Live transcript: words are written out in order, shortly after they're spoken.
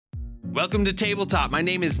Welcome to Tabletop. My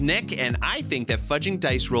name is Nick, and I think that fudging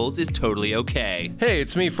dice rolls is totally okay. Hey,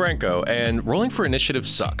 it's me, Franco, and rolling for initiative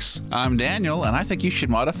sucks. I'm Daniel, and I think you should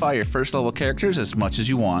modify your first level characters as much as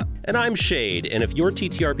you want. And I'm Shade, and if your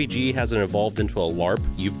TTRPG hasn't evolved into a LARP,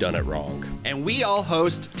 you've done it wrong. And we all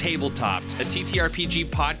host Tabletopped, a TTRPG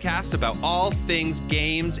podcast about all things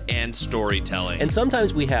games and storytelling. And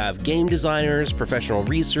sometimes we have game designers, professional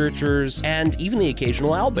researchers, and even the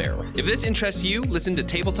occasional owlbear. If this interests you, listen to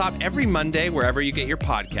Tabletop every Monday wherever you get your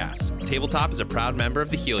podcasts. Tabletop is a proud member of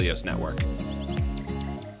the Helios Network.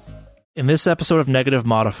 In this episode of Negative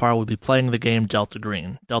Modifier, we'll be playing the game Delta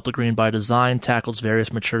Green. Delta Green, by design, tackles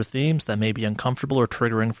various mature themes that may be uncomfortable or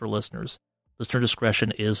triggering for listeners. Listener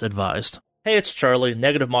discretion is advised. Hey, it's Charlie,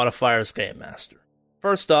 Negative Modifier's Game Master.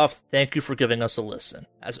 First off, thank you for giving us a listen.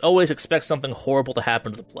 As always, expect something horrible to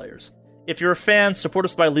happen to the players. If you're a fan, support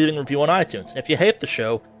us by leaving a review on iTunes. If you hate the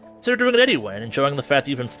show, consider doing it anyway and enjoying the fact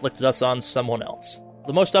that you've inflicted us on someone else. For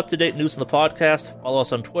the most up-to-date news in the podcast, follow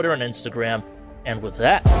us on Twitter and Instagram. And with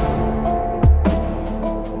that,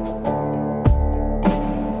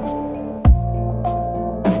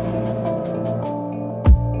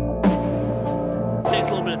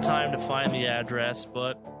 time to find the address,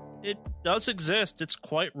 but it does exist. It's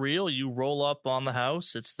quite real. You roll up on the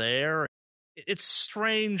house, it's there. It's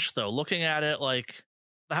strange, though, looking at it, like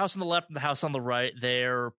the house on the left and the house on the right,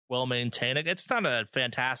 they're well maintained. It's not a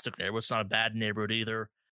fantastic neighborhood, it's not a bad neighborhood either.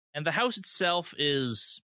 And the house itself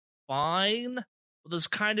is fine, but there's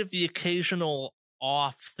kind of the occasional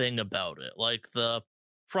off thing about it. Like the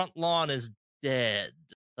front lawn is dead.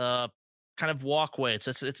 Kind of walkway, it's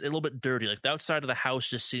a little bit dirty. Like the outside of the house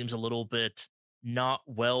just seems a little bit not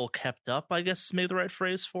well kept up, I guess is maybe the right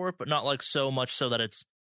phrase for it, but not like so much so that it's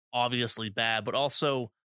obviously bad. But also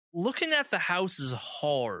looking at the house is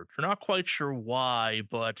hard. You're not quite sure why,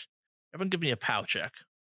 but everyone give me a POW check.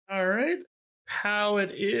 All right. POW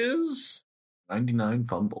it is 99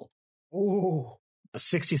 fumble. Ooh. A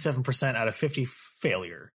 67% out of 50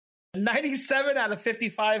 failure. 97 out of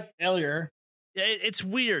 55 failure. Yeah, it's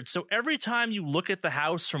weird. So every time you look at the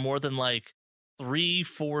house for more than like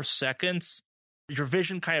 3-4 seconds, your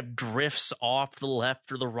vision kind of drifts off the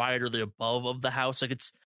left or the right or the above of the house. Like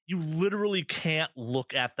you literally can't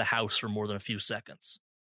look at the house for more than a few seconds.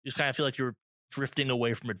 You just kind of feel like you're drifting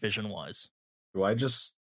away from it vision-wise. Do I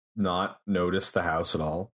just not notice the house at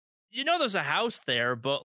all? You know there's a house there,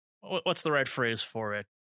 but what's the right phrase for it?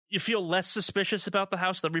 You feel less suspicious about the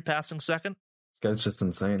house every passing second? This guy's just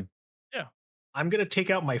insane. Yeah. I'm going to take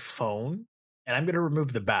out my phone, and I'm going to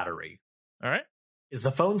remove the battery. All right. Is the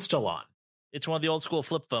phone still on? It's one of the old school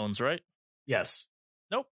flip phones, right? Yes.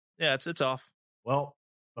 Nope. Yeah, it's off. Well,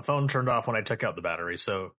 the phone turned off when I took out the battery,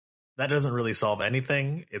 so that doesn't really solve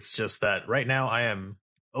anything. It's just that right now I am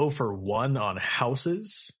 0 for 1 on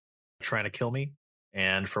houses trying to kill me,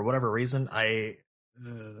 and for whatever reason, I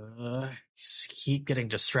keep getting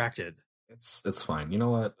distracted. It's fine. You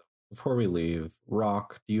know what? Before we leave,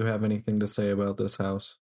 Rock, do you have anything to say about this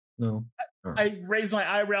house? No? I raise my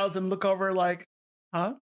eyebrows and look over like,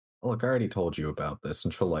 huh? Look, I already told you about this,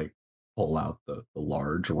 and she'll, like, pull out the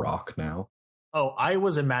large rock now. Oh, I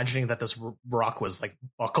was imagining that this rock was, like,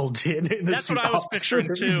 buckled in the That's what I was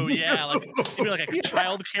picturing, too. Yeah, like maybe like a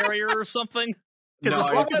child carrier or something. Because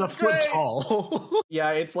this rock is a foot tall.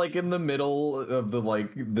 Yeah, it's like in the middle of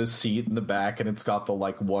the seat in the back, and it's got the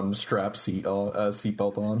one strap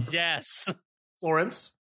seatbelt on. Yes.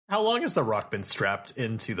 Lawrence, how long has the rock been strapped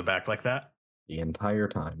into the back like that? The entire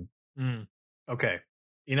time. Okay.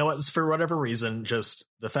 You know what? For whatever reason, just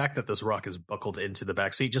the fact that this rock is buckled into the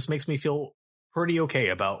back seat just makes me feel pretty okay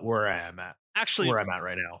about where I am at. Actually, where I'm at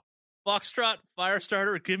right now. Foxtrot,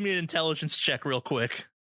 Firestarter, give me an intelligence check real quick.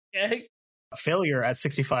 Okay. A failure at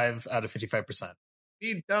 65 out of 55%.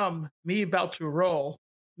 Me dumb. Me about to roll.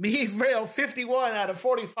 Me fail 51 out of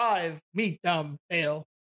 45. Me dumb fail.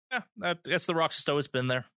 Yeah, that's the rock's just always been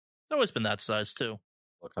there. It's always been that size, too.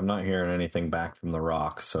 Look, I'm not hearing anything back from the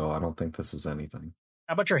rock, so I don't think this is anything.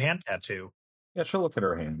 How about your hand tattoo? Yeah, she'll look at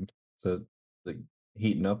her hand. Is it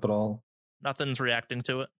heating up at all? Nothing's reacting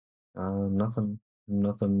to it.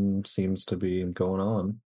 Nothing seems to be going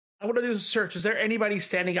on. I want to do a search. Is there anybody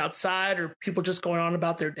standing outside or people just going on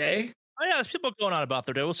about their day? Oh, yeah, there's people going on about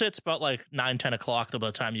their day. We'll say it's about like 9-10 o'clock by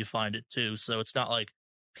the time you find it, too. So it's not like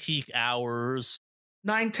peak hours.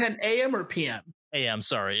 9-10 a.m. or p.m.? A.m.,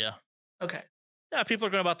 sorry, yeah. Okay. Yeah, people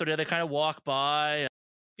are going about their day. They kind of walk by.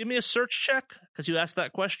 Give me a search check, because you asked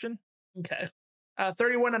that question. Okay.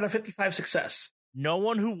 31 out of 55 success. No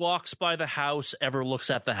one who walks by the house ever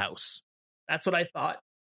looks at the house. That's what I thought.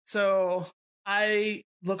 So I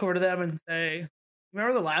look over to them and say,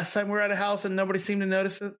 remember the last time we were at a house and nobody seemed to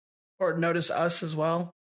notice it? or notice us as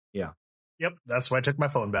well. Yep, that's why I took my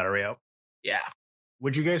phone battery out. Yeah.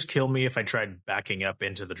 Would you guys kill me if I tried backing up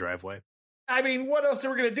into the driveway? I mean, what else are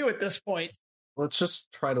we going to do at this point? Let's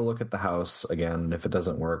just try to look at the house again. If it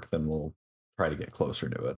doesn't work, then we'll try to get closer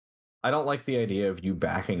to it. I don't like the idea of you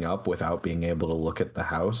backing up without being able to look at the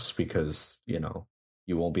house because,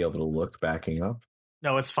 you won't be able to look backing up.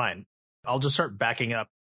 No, it's fine. I'll just start backing up.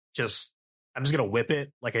 I'm just going to whip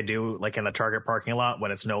it like I do like in the Target parking lot when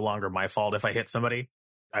it's no longer my fault if I hit somebody.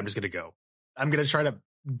 I'm just going to go. I'm going to try to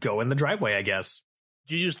go in the driveway, I guess.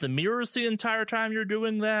 Do you use the mirrors the entire time you're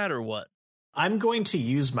doing that, or what? I'm going to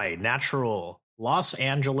use my natural Los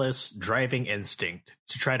Angeles driving instinct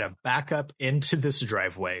to try to back up into this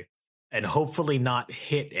driveway and hopefully not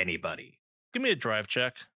hit anybody. Give me a drive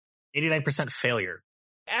check. 89% failure.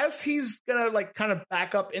 As he's going to kind of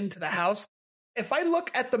back up into the house, if I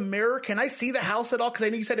look at the mirror, can I see the house at all? Because I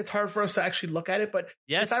know you said it's hard for us to actually look at it, but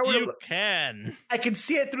yes, if I were you can. I can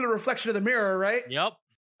see it through the reflection of the mirror, right? Yep.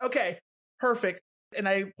 Okay, perfect. And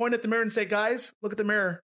I point at the mirror and say, guys, look at the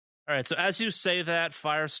mirror. All right, so as you say that,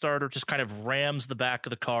 Firestarter just kind of rams the back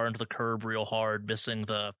of the car into the curb real hard, missing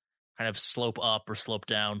the kind of slope up or slope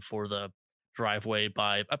down for the driveway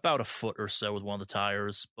by about a foot or so with one of the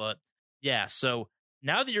tires. But yeah, so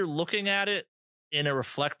now that you're looking at it in a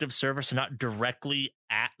reflective surface and not directly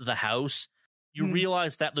at the house, you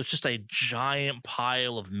realize that there's just a giant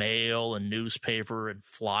pile of mail and newspaper and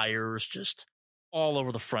flyers just all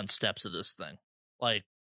over the front steps of this thing. Like,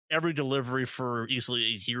 every delivery for easily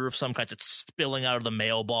a year of some kind, it's spilling out of the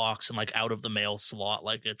mailbox and like out of the mail slot.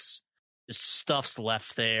 Like, it's just stuff's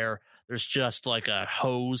left there. There's just like a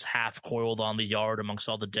hose half coiled on the yard amongst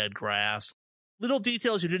all the dead grass. Little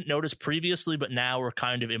details you didn't notice previously, but now are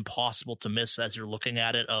kind of impossible to miss as you're looking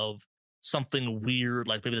at it, of something weird,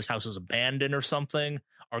 like maybe this house is abandoned or something,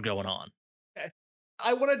 are going on. Okay.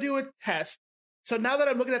 I want to do a test. So now that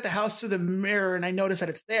I'm looking at the house through the mirror and I notice that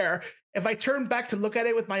it's there, if I turn back to look at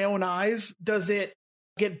it with my own eyes, does it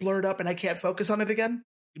get blurred up and I can't focus on it again?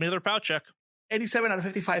 Give me another pow check. 87 out of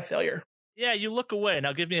 55 failure. Yeah, you look away.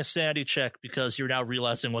 Now give me a sanity check because you're now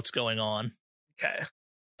realizing what's going on. Okay.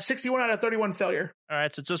 61 out of 31 failure. All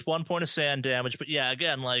right, so just 1 point of sand damage. But yeah,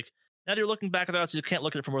 again, like, now that you're looking back at the house, you can't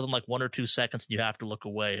look at it for more than like 1 or 2 seconds, and you have to look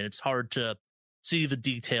away. And it's hard to see the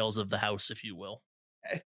details of the house, if you will.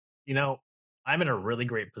 Okay. I'm in a really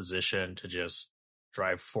great position to just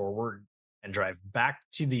drive forward and drive back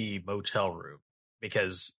to the motel room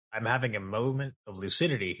because I'm having a moment of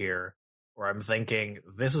lucidity here where I'm thinking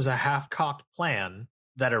this is a half-cocked plan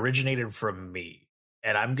that originated from me.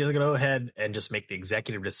 And I'm going to go ahead and just make the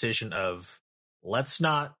executive decision of let's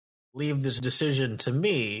not leave this decision to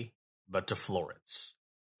me, but to Florence.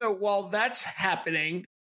 So while that's happening,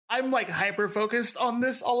 I'm like hyper-focused on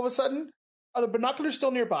this all of a sudden. Are the binoculars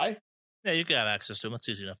still nearby? Yeah, you can have access to them. It's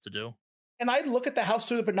easy enough to do. Can I look at the house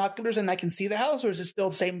through the binoculars and I can see the house, or is it still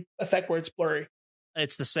the same effect where it's blurry?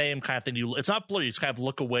 It's the same kind of thing. It's not blurry. You just kind of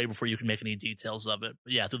look away before you can make any details of it.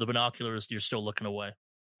 But yeah, through the binoculars, you're still looking away.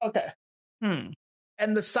 Okay. And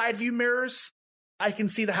the side view mirrors, I can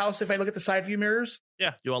see the house if I look at the side view mirrors?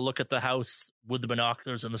 Yeah. You want to look at the house with the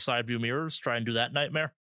binoculars and the side view mirrors? Try and do that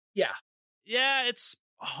nightmare? Yeah. Yeah, it's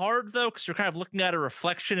hard, though, because you're kind of looking at a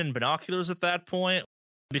reflection in binoculars at that point.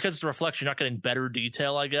 Because it's a reflection, you're not getting better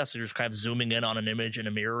detail, I guess. You're just kind of zooming in on an image in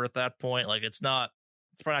a mirror at that point. Like, it's probably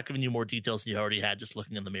not giving you more details than you already had just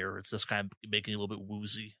looking in the mirror. It's just kind of making you a little bit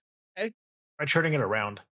woozy. Okay. By turning it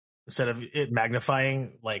around, instead of it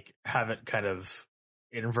magnifying, like, have it kind of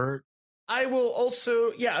invert. I will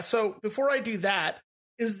also, so before I do that,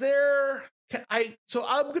 so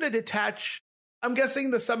I'm going to detach, I'm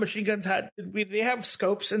guessing the submachine guns they have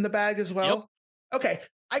scopes in the bag as well? Yep. Okay.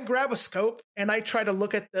 I grab a scope and I try to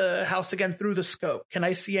look at the house again through the scope. Can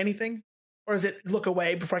I see anything? Or is it look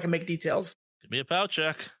away before I can make details? Give me a pow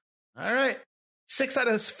check. All right. 6 out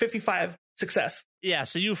of 55 success. Yeah,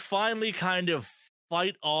 so you finally kind of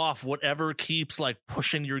fight off whatever keeps like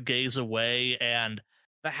pushing your gaze away, and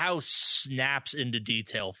the house snaps into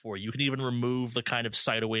detail for you. You can even remove the kind of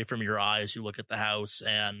sight away from your eyes. You look at the house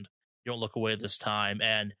and you don't look away this time.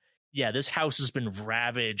 And yeah, this house has been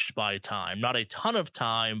ravaged by time. Not a ton of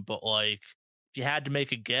time, but like, if you had to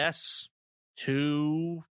make a guess,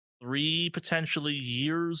 2, 3 potentially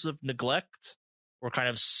years of neglect, or kind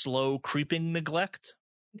of slow creeping neglect.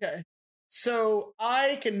 Okay. So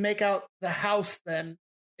I can make out the house then,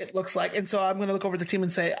 it looks like. And so I'm going to look over the team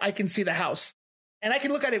and say, I can see the house. And I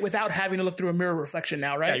can look at it without having to look through a mirror reflection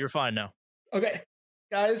now, right? Yeah, you're fine now. Okay.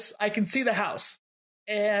 Guys, I can see the house.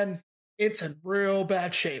 And it's in real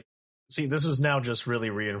bad shape. See, this is now just really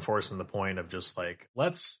reinforcing the point of just like,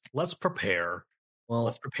 let's prepare. Well,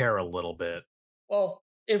 Let's prepare a little bit. Well,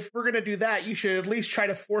 if we're going to do that, you should at least try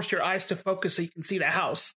to force your eyes to focus so you can see the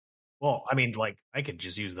house. Well, I mean, like, I could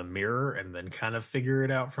just use the mirror and then kind of figure it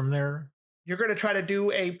out from there. You're going to try to do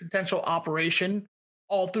a potential operation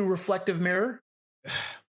all through reflective mirror.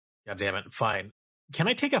 God damn it. Fine. Can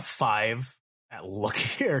I take a 5 at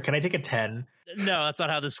looking, or can I take a 10? No, that's not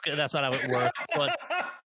how it works. But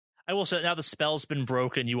I will say now the spell's been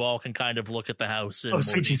broken. You all can kind of look at the house. In Oh,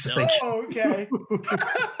 sweet more Jesus, detail. thank you. Oh,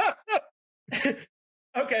 okay.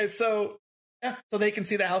 Okay, so they can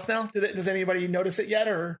see the house now. Does anybody notice it yet,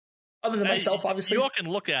 or other than myself, obviously? You all can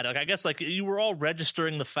look at it. Like, I guess like you were all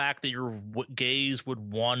registering the fact that your gaze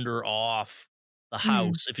would wander off the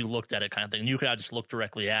house if you looked at it, kind of thing. And you could just look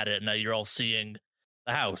directly at it, and now you're all seeing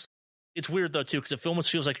the house. It's weird though too, because it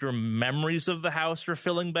almost feels like your memories of the house are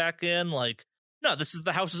filling back in. Like, no,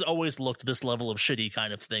 the house has always looked this level of shitty,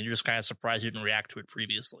 kind of thing. You're just kind of surprised you didn't react to it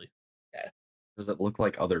previously. does it look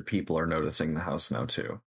like other people are noticing the house now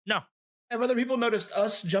too? No, Have other people noticed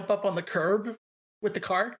us jump up on the curb with the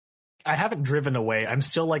car? I haven't driven away. I'm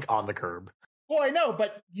still like on the curb. Well, I know,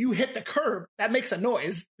 but you hit the curb. That makes a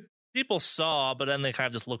noise. people saw, but then they kind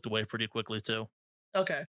of just looked away pretty quickly too.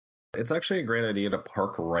 Okay. It's actually a great idea to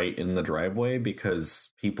park right in the driveway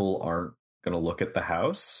because people aren't going to look at the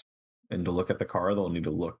house, and to look at the car, they'll need to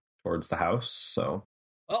look towards the house. So,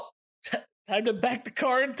 Well, time to back the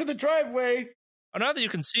car into the driveway. Oh, now that you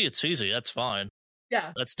can see, it's easy. That's fine.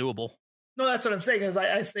 Yeah. That's doable. No, that's what I'm saying. Is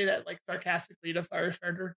I say that like sarcastically to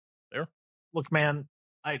Firestarter. Look, man,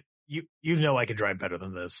 you know I could drive better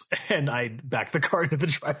than this, and I back the car into the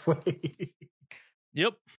driveway.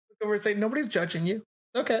 Yep. Look over and say nobody's judging you.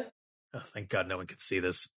 Okay. Oh, thank God no one could see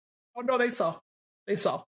this. Oh no, they saw. They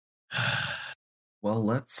saw. well,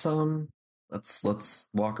 let's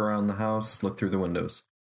walk around the house, look through the windows.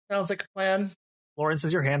 Sounds like a plan. Lawrence,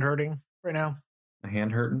 is your hand hurting right now? A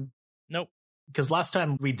hand hurting? Nope. Because last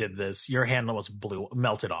time we did this, your hand almost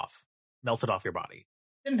melted off your body.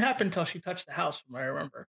 Didn't happen until she touched the house, from what I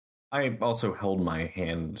remember. I also held my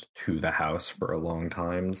hand to the house for a long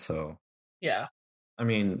time, so Yeah. I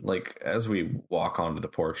mean, like as we walk onto the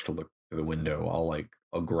porch to look through the window,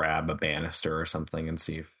 I'll grab a banister or something and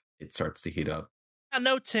see if it starts to heat up.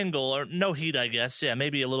 No tingle or no heat, I guess. Yeah,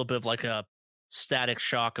 maybe a little bit of like a static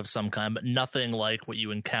shock of some kind, but nothing like what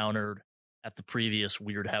you encountered at the previous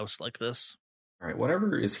weird house like this. All right,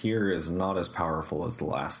 whatever is here is not as powerful as the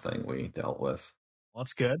last thing we dealt with. Well,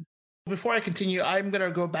 that's good. Before I continue, I'm going to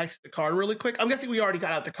go back to the car really quick. I'm guessing we already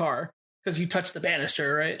got out the car because you touched the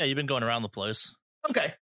banister, right? Yeah, you've been going around the place.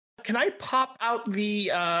 Okay. Can I pop out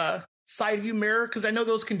the side view mirror? Because I know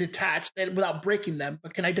those can detach without breaking them,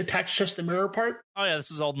 but can I detach just the mirror part? Oh yeah, this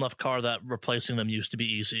is old enough car that replacing them used to be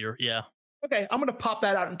easier. Yeah. Okay, I'm going to pop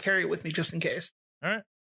that out and carry it with me just in case. All right.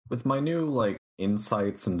 With my new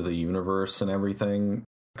insights into the universe and everything,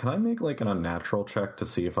 can I make an unnatural check to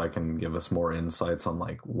see if I can give us more insights on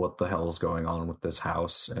what the hell's going on with this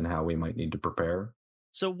house and how we might need to prepare?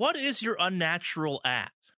 So what is your unnatural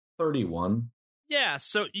at? 31. Yeah,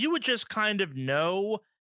 so you would just kind of know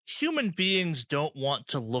human beings don't want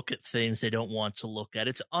to look at things they don't want to look at.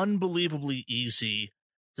 It's unbelievably easy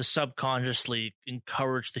to subconsciously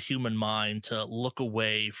encourage the human mind to look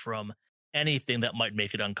away from anything that might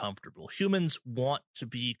make it uncomfortable. Humans want to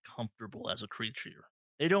be comfortable as a creature.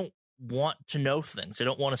 They don't want to know things. They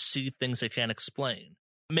don't want to see things they can't explain.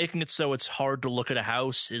 Making it so it's hard to look at a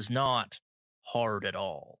house is not hard at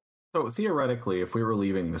all. So theoretically, if we were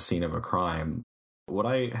leaving the scene of a crime, would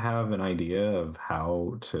I have an idea of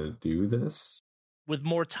how to do this? With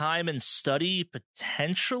more time and study,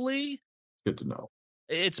 potentially. It's good to know.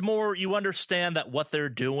 It's more you understand that what they're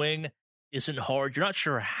doing isn't hard. You're not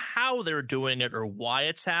sure how they're doing it or why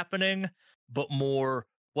it's happening, but more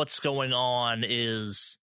what's going on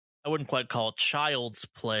is, I wouldn't quite call it child's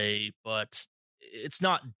play, but it's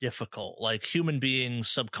not difficult. Like human beings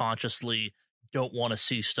subconsciously don't want to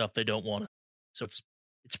see stuff they don't want to. So it's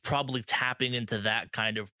probably tapping into that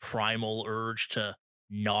kind of primal urge to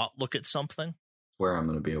not look at something. I swear I'm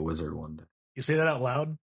going to be a wizard one day. You say that out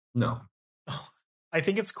loud? No. I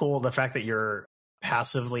think it's cool the fact that you're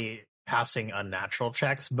passively passing unnatural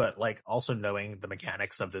checks, but also knowing the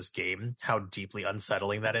mechanics of this game, how deeply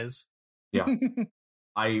unsettling that is. Yeah.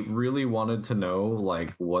 I really wanted to know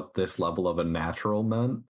what this level of unnatural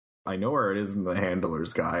meant. I know where it is in the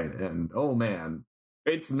handler's guide, and oh man,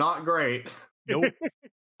 it's not great. Nope.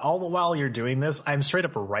 All the while you're doing this, I'm straight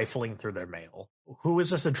up rifling through their mail. Who is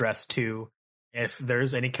this addressed to? If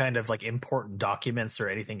there's any kind of important documents or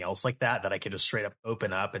anything else like that I could just straight up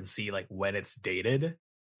open up and see when it's dated.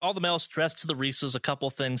 All the mail's addressed to the Reeses, a couple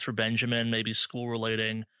things for Benjamin, maybe school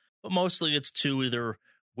relating. but mostly it's to either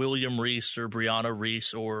William Reese or Brianna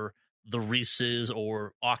Reese or the Reeses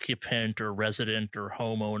or occupant or resident or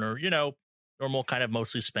homeowner, normal kind of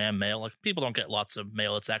mostly spam mail. Like, people don't get lots of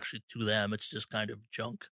mail that's actually to them. It's just kind of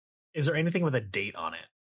junk. Is there anything with a date on it?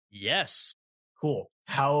 Yes. Cool.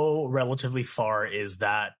 How relatively far is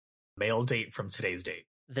that mail date from today's date?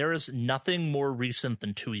 There is nothing more recent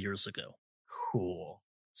than 2 years ago. Cool.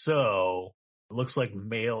 So it looks like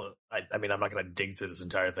mail. I mean, I'm not going to dig through this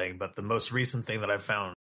entire thing, but the most recent thing that I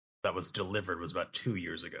found that was delivered was about 2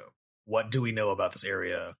 years ago. What do we know about this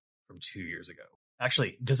area from 2 years ago?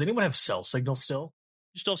 Actually, does anyone have cell signal still?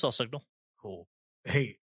 You still have cell signal. Cool.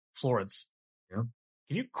 Hey, Florence. Yeah?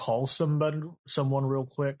 Can you call someone real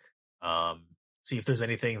quick? See if there's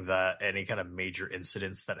any kind of major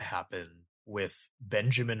incidents that happened with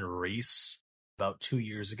Benjamin Reese about 2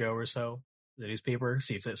 years ago or so. The newspaper.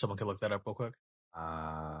 See if someone can look that up real quick.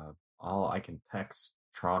 I can text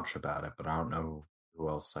Tranche about it, but I don't know who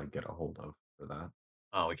else I'd get a hold of for that.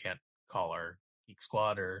 Oh, we can't call our Geek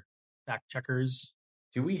Squad or fact checkers.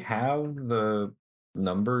 Do we have the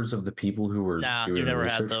numbers of the people who were doing you never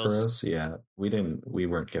had research those. for us? Yeah, we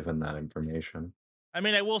weren't given that information. I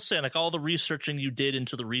mean, I will say, like, all the researching you did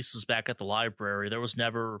into the Reeses back at the library, there was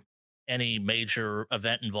never any major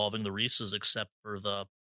event involving the Reeses except for the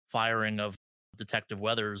firing of Detective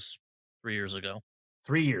Weathers 3 years ago.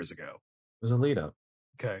 3 years ago. It was a lead up.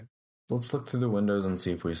 Okay. Let's look through the windows and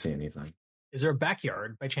see if we see anything. Is there a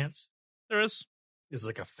backyard by chance? There is. Is it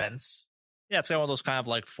like a fence? Yeah, it's got one of those kind of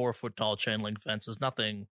like 4 foot tall chain link fences.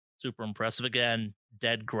 Nothing super impressive. Again,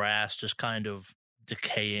 dead grass, just kind of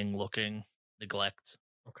decaying looking, neglect.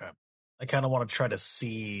 Okay. I kind of want to try to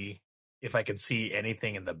see if I can see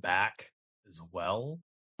anything in the back as well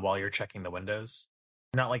while you're checking the windows.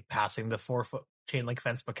 Not like passing the 4 foot chain link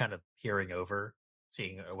fence, but kind of peering over,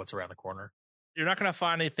 seeing what's around the corner. You're not going to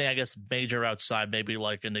find anything, I guess, major outside, maybe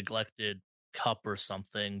like a neglected cup or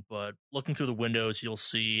something, but looking through the windows, you'll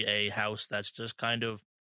see a house that's just kind of,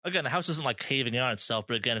 again, the house isn't like caving in on itself,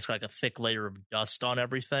 but again, it's got like a thick layer of dust on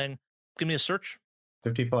everything. Give me a search.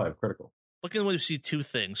 55, critical. Looking at the window, you see two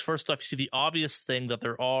things. First off, you see the obvious thing that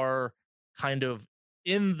there are kind of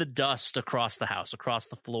in the dust across the house, across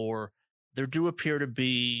the floor. There do appear to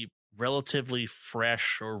be relatively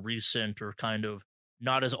fresh or recent or kind of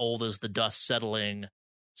not as old as the dust settling,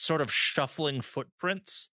 sort of shuffling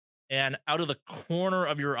footprints. And out of the corner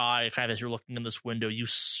of your eye, kind of as you're looking in this window, you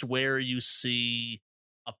swear you see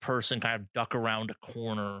a person kind of duck around a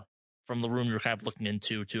corner from the room you're kind of looking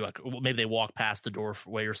into, to like maybe they walk past the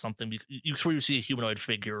doorway or something. You swear you see a humanoid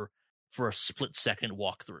figure for a split second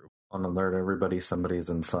walk through. On alert, everybody, somebody's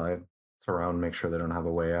inside. Surround, make sure they don't have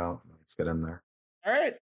a way out. Let's get in there. All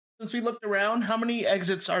right. Since we looked around, how many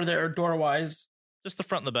exits are there door-wise? Just the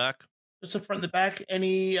front and the back. Just the front and the back.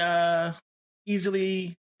 Any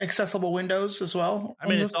easily accessible windows as well? I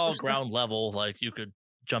mean, it's all ground level. Like, you could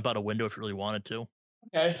jump out a window if you really wanted to.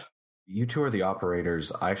 Okay. You two are the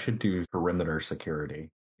operators. I should do perimeter security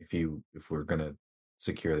if we're gonna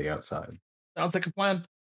secure the outside. Sounds like a plan.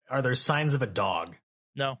 Are there signs of a dog?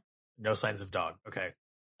 No. No signs of dog. Okay.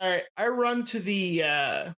 All right. I run to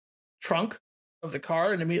the trunk of the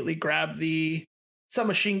car and immediately grab some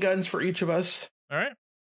machine guns for each of us. All right.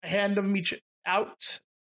 I hand them each out,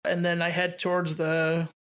 and then I head towards the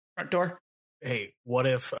front door. Hey, what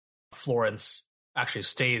if Florence actually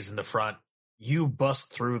stays in the front? You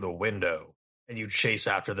bust through the window and you chase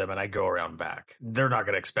after them, and I go around back. They're not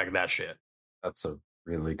going to expect that shit. That's a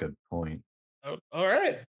really good point. Oh, all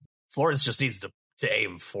right. Florence just needs to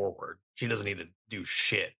aim forward. She doesn't need to do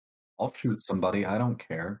shit. I'll shoot somebody. I don't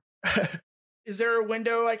care. Is there a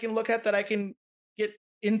window I can look at that I can get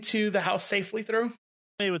into the house safely through?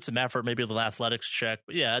 Maybe with some effort, maybe a little athletics check.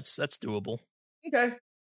 But yeah, that's doable. Okay.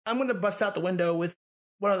 I'm going to bust out the window with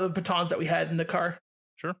one of the batons that we had in the car.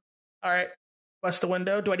 Sure. All right. Bust the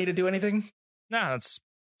window. Do I need to do anything? Nah, that's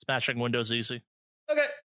smashing windows easy. Okay.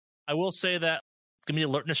 I will say that, give me an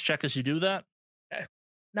alertness check as you do that. Okay.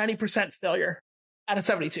 90% failure out of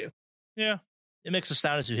 72. Yeah. It makes a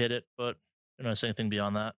sound as you hit it, but I don't say anything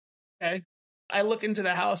beyond that. Okay. I look into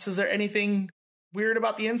the house. Is there anything weird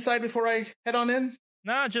about the inside before I head on in?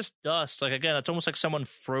 Nah, just dust. Like, again, it's almost like someone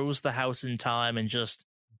froze the house in time and just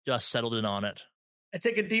dust settled in on it. I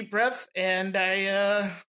take a deep breath and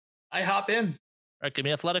I hop in. All right, give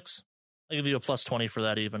me athletics. I'll give you a plus 20 for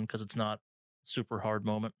that even, because it's not a super hard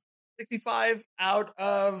moment. 65 out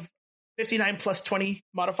of 59 plus 20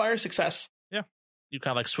 modifier, success. Yeah. You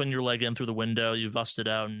kind of like swing your leg in through the window, you bust it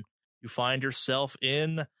out, and you find yourself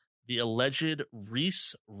in the alleged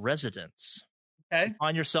Reese residence. Okay. You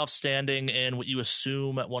find yourself standing in what you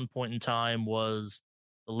assume at one point in time was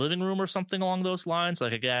the the living room or something along those lines.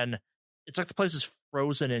 Like, again, it's like the place is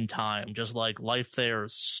frozen in time, just like life there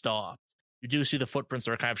stopped. You do see the footprints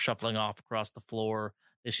that are kind of shuffling off across the floor.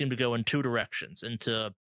 They seem to go in two directions,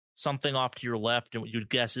 into something off to your left and what you'd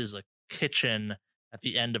guess is a kitchen at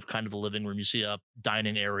the end of kind of the living room. You see a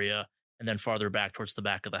dining area, and then farther back towards the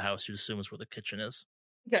back of the house, you assume is where the kitchen is.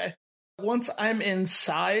 Okay. Once I'm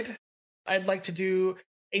inside, I'd like to do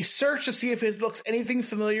a search to see if it looks anything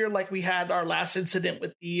familiar, like we had our last incident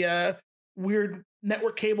with the weird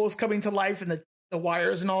network cables coming to life and the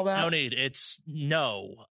wires and all that. No need. It's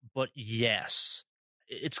no, but yes.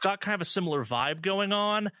 It's got kind of a similar vibe going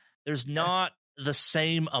on. There's not the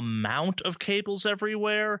same amount of cables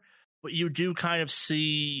everywhere, but you do kind of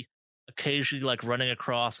see occasionally like running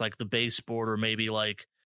across like the baseboard, or maybe like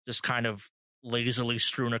just kind of lazily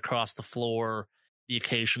strewn across the floor, the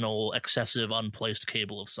occasional excessive unplaced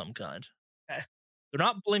cable of some kind. Okay. They're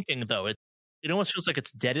not blinking though. It almost feels like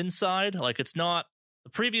it's dead inside. Like it's not. The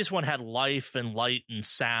previous one had life and light and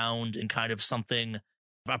sound and kind of something,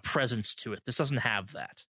 a presence to it. This doesn't have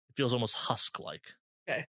that. It feels almost husk-like.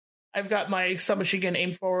 Okay. I've got my submachine gun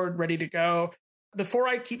aimed forward, ready to go. Before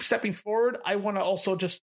I keep stepping forward, I want to also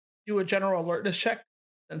just do a general alertness check,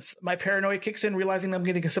 since my paranoia kicks in, realizing I'm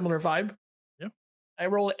getting a similar vibe. Yeah. I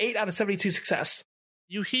roll an 8 out of 72 success.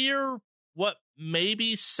 You hear what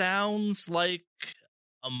maybe sounds like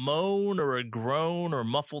a moan or a groan or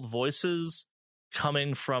muffled voices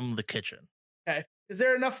coming from the kitchen. Okay. Is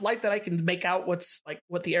there enough light that I can make out what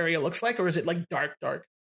the area looks like, or is it like dark?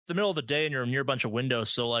 It's the middle of the day and you're near a bunch of windows,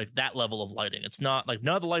 so like that level of lighting. It's not like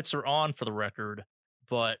none of the lights are on for the record,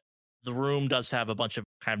 but the room does have a bunch of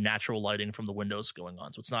kind of natural lighting from the windows going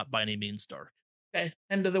on, so it's not by any means dark. Okay.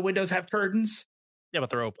 And do the windows have curtains? Yeah, but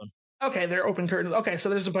they're open. Okay, they're open curtains. Okay, so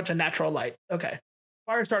there's a bunch of natural light. Okay.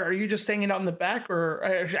 Firestarter, are you just hanging out in the back,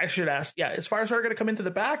 or I should ask, yeah, is Firestarter going to come into the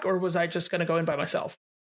back, or was I just going to go in by myself?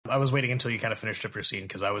 I was waiting until you kind of finished up your scene,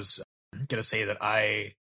 because I was going to say that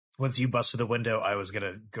once you bust through the window, I was going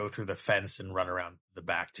to go through the fence and run around the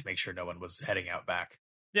back to make sure no one was heading out back.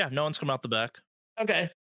 Yeah, no one's coming out the back. Okay.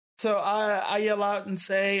 So I yell out and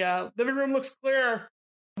say, living room looks clear.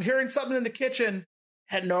 I'm hearing something in the kitchen.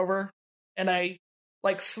 Heading over, and I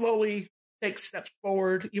slowly take steps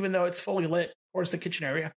forward, even though it's fully lit, towards the kitchen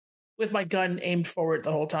area, with my gun aimed forward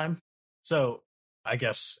the whole time. So I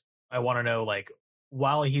guess I want to know,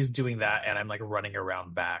 while he's doing that and I'm running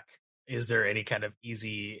around back, is there any kind of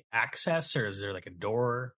easy access, or is there a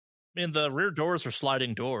door? I mean, the rear doors are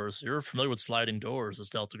sliding doors. You're familiar with sliding doors as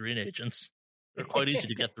Delta Green agents. They're quite easy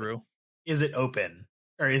to get through. Is it open,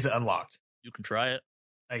 or is it unlocked? You can try it.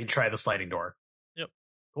 I can try the sliding door. Yep.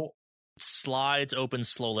 Cool. It slides open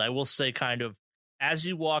slowly. I will say, kind of, as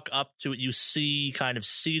you walk up to it, you see kind of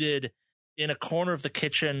seated in a corner of the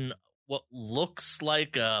kitchen what looks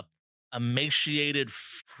like a emaciated,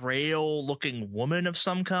 frail-looking woman of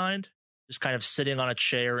some kind, just kind of sitting on a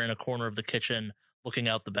chair in a corner of the kitchen, looking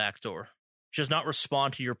out the back door. She does not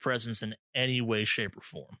respond to your presence in any way, shape, or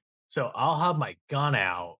form. So I'll have my gun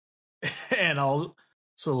out, and I'll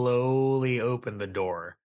slowly open the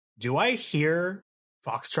door. Do I hear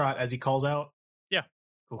Foxtrot as he calls out? Yeah.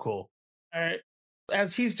 Cool. All right.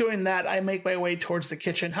 As he's doing that, I make my way towards the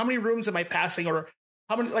kitchen. How many rooms am I passing, or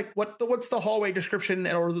how many? What's the hallway description,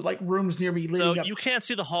 or rooms near me? So you can't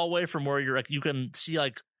see the hallway from where you're. You can see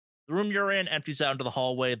the room you're in empties out into the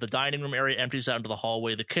hallway. The dining room area empties out into the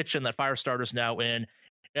hallway. The kitchen that Firestarter's now in,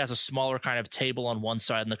 it has a smaller kind of table on one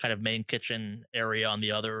side and the kind of main kitchen area on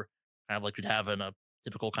the other, kind of like you'd have in a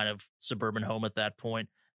typical kind of suburban home at that point.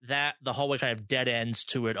 That the hallway kind of dead ends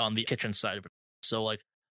to it on the kitchen side of it. So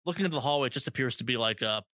looking into the hallway, it just appears to be a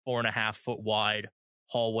 4.5 foot wide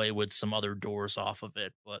hallway with some other doors off of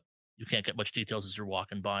it, but you can't get much details as you're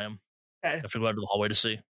walking by them. Okay. You have to go out to the hallway to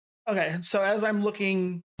see. Okay, so as I'm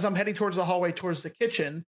heading towards the hallway towards the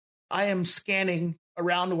kitchen, I am scanning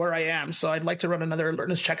around where I am. So I'd like to run another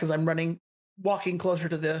alertness check as I'm walking closer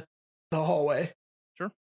to the hallway.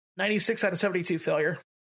 Sure. 96 out of 72 failure.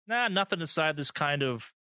 Nah, nothing aside this kind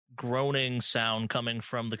of groaning sound coming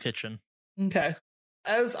from the kitchen. Okay.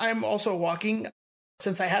 As I'm also walking,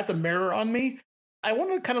 since I have the mirror on me, I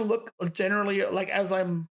want to kind of look generally as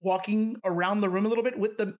I'm walking around the room a little bit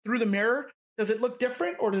through the mirror. Does it look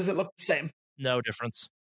different, or does it look the same? No difference.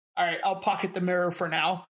 All right, I'll pocket the mirror for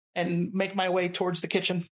now and make my way towards the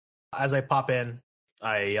kitchen. As I pop in,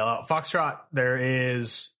 I yell out, Foxtrot, there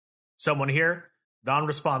is someone here,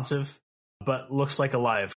 non-responsive, but looks like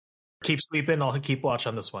alive. Keep sleeping, I'll keep watch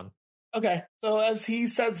on this one. Okay, so as he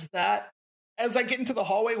says that, as I get into the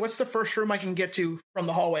hallway, what's the first room I can get to from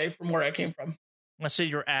the hallway from where I came from? Let's say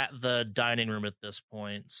you're at the dining room at this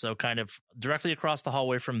point. So kind of directly across the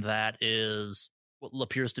hallway from that is what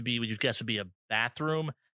appears to be what you guess would be a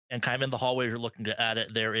bathroom. And kind of in the hallway you're looking at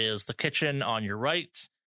it, there is the kitchen on your right,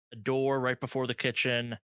 a door right before the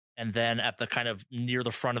kitchen, and then at the kind of near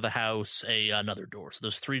the front of the house, another door. So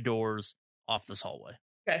there's 3 doors off this hallway.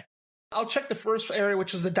 Okay. I'll check the first area,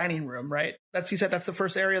 which is the dining room, right? You said that's the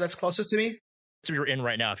first area that's closest to me? So you're in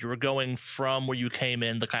right now. If you were going from where you came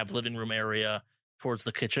in, the kind of living room area towards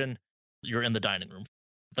the kitchen, you're in the dining room.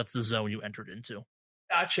 That's the zone you entered into.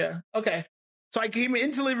 Gotcha. Okay. So I came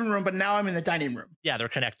into the living room, but now I'm in the dining room. Yeah, they're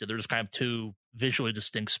connected. They're just kind of 2 visually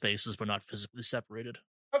distinct spaces, but not physically separated.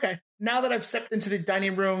 Okay. Now that I've stepped into the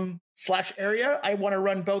dining room / area, I want to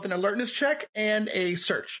run both an alertness check and a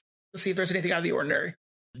search to see if there's anything out of the ordinary.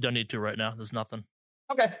 Don't need to right now. There's nothing.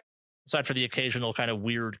 Okay. Aside for the occasional kind of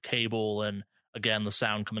weird cable and, again, the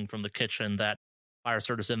sound coming from the kitchen, that fire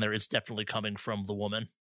service in there is definitely coming from the woman.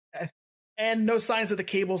 Okay. And no signs of the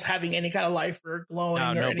cables having any kind of life or glowing.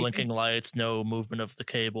 No, or blinking lights, no movement of the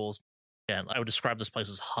cables. Again, I would describe this place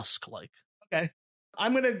as husk-like. Okay.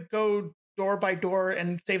 I'm going to go door by door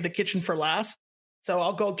and save the kitchen for last. So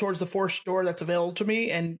I'll go towards the first door that's available to me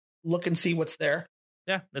and look and see what's there.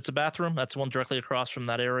 Yeah, it's a bathroom. That's one directly across from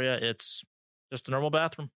that area. It's just a normal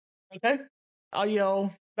bathroom. Okay. I'll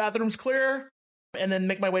yell, bathroom's clear, and then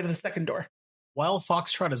make my way to the second door. While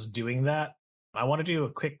Foxtrot is doing that, I want to do a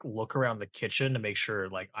quick look around the kitchen to make sure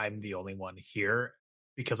like I'm the only one here,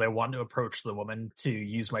 because I want to approach the woman to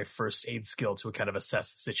use my first aid skill to kind of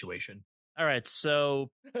assess the situation. All right, so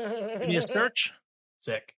give me a search.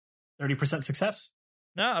 Sick. 30% success?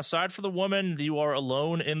 No, aside for the woman, you are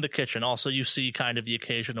alone in the kitchen. Also, you see kind of the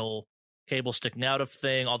occasional cable sticking out of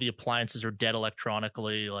thing. All the appliances are dead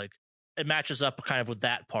electronically. Like, it matches up kind of with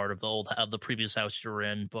that part of the previous house you're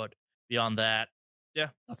in. But beyond that, yeah,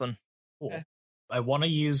 nothing. Cool. Okay. I want to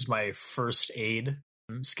use my first aid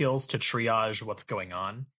skills to triage what's going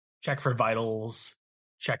on. Check for vitals.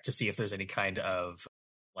 Check to see if there's any kind of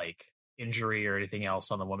like injury or anything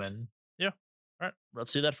else on the woman. Yeah. All right.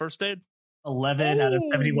 Let's see that first aid. 11 out of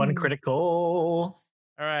 71 critical.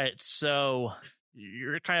 All right. So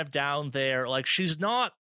you're kind of down there. Like, she's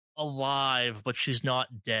not alive, but she's not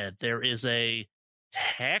dead. There is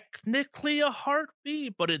technically a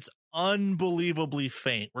heartbeat, but it's unbelievably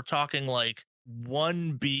faint. We're talking like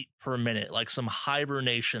 1 beat per minute, like some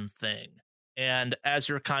hibernation thing. And as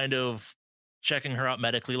you're kind of checking her out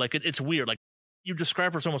medically, like it's weird. Like, you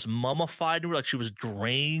describe her as almost mummified, like she was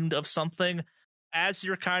drained of something. As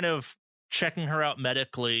you're kind of checking her out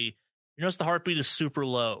medically, you notice the heartbeat is super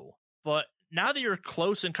low. But now that you're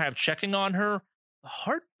close and kind of checking on her, the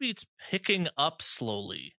heartbeat's picking up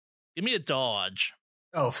slowly. Give me a dodge.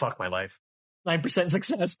 Oh, fuck my life. 9%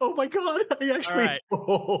 success. Oh my god. I actually. Right.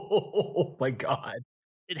 Oh my god.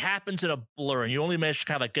 It happens in a blur, and you only manage to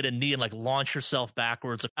kind of like get a knee and like launch yourself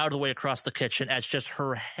backwards out of the way across the kitchen as just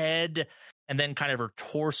her head and then kind of her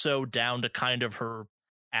torso down to kind of her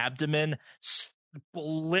abdomen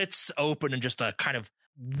splits open and just a kind of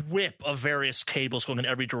whip of various cables going in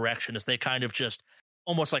every direction as they kind of just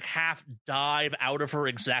almost like half dive out of her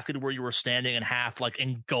exactly to where you were standing and half like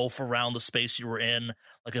engulf around the space you were in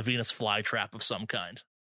like a Venus flytrap of some kind.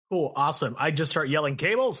 Cool. Awesome. I just start yelling,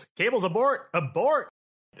 cables, abort, abort.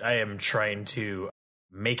 I am trying to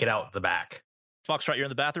make it out the back. Foxtrot, you're in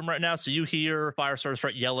the bathroom right now, so you hear Firestarter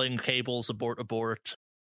start yelling, cables, abort, abort.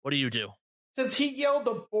 What do you do? Since he yelled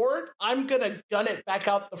abort, I'm going to gun it back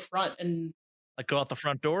out the front and... Like go out the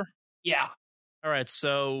front door? Yeah. All right,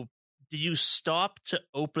 so do you stop to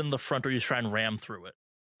open the front door or you try and ram through it?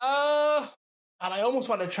 And I almost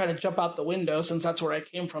want to try to jump out the window since that's where I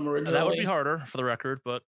came from originally. That would be harder for the record,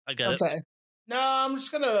 but I get it. Okay. No, I'm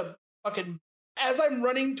just going to fucking... As I'm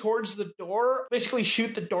running towards the door, basically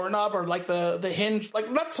shoot the doorknob or like the hinge, like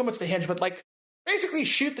not so much the hinge, but like basically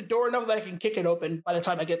shoot the door enough that I can kick it open by the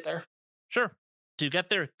time I get there. Sure. Do you get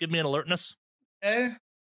there? Give me an alertness.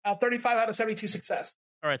 35 out of 72 success.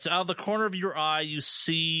 All right. So out of the corner of your eye, you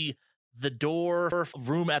see the door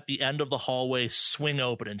room at the end of the hallway swing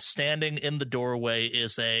open, and standing in the doorway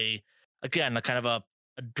is a kind of a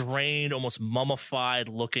drained, almost mummified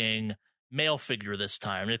looking male figure this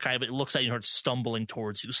time. It looks at you and starts stumbling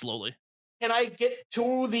towards you slowly. Can I get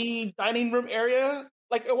to the dining room area?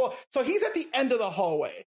 So he's at the end of the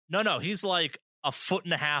hallway. No, he's like a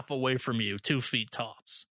 1.5 feet away from you, 2 feet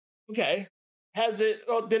tops. Okay. Did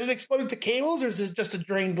it explode into cables, or is this just a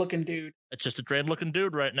drained looking dude? It's just a drained looking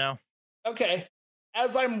dude right now. Okay.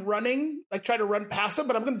 As I'm running, try to run past him,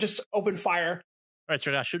 but I'm going to just open fire. All right,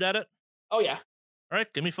 so I got to shoot at it? Oh, yeah. All right,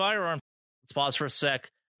 give me firearm. Let's pause for a sec.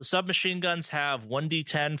 The submachine guns have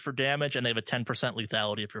 1d10 for damage, and they have a 10%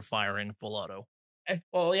 lethality if you're firing full auto. Okay.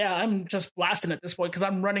 Well, yeah, I'm just blasting at this point because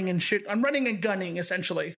I'm running and gunning,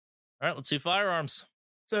 essentially. All right, let's see firearms.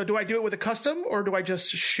 So do I do it with a custom, or do I just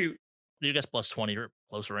shoot? You guess plus 20 or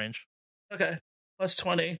close range. Okay, plus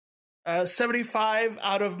 20. 75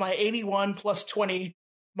 out of my 81 plus 20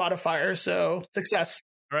 modifier, so success.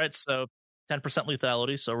 All right, so 10%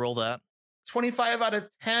 lethality, so roll that. 25 out of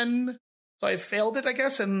 10, so I failed it, I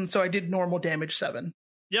guess, and so I did normal damage 7.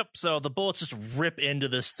 Yep, so the bullets just rip into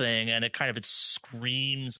this thing, and it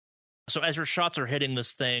screams. So as your shots are hitting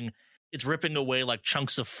this thing, it's ripping away like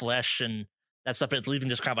chunks of flesh and that stuff, and it's leaving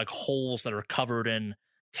just kind of like holes that are covered in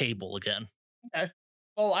cable again. Okay.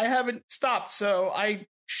 Well, I haven't stopped, so I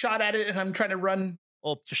shot at it, and I'm trying to run.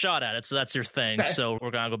 Well, you shot at it, so that's your thing. Okay. So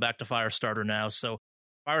we're going to go back to Firestarter now. So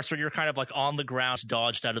Firestarter, you're kind of like on the ground,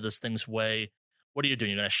 dodged out of this thing's way. What are you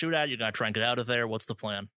doing? You're going to shoot at it? You're going to try and get out of there? What's the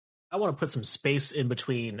plan? I want to put some space in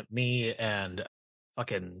between me and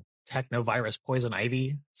fucking Technovirus Poison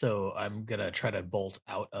Ivy, so I'm going to try to bolt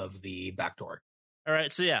out of the back door. All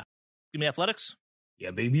right, so yeah. Give me athletics.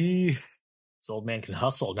 Yeah, baby. This old man can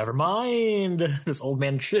hustle. Never mind. This old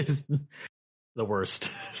man is the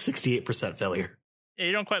worst. 68% failure. Yeah,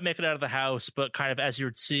 you don't quite make it out of the house, but kind of as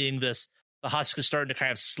you're seeing this, the husk is starting to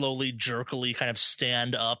kind of slowly, jerkily kind of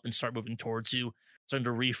stand up and start moving towards you, starting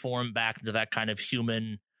to reform back into that kind of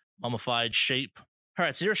human mummified shape. All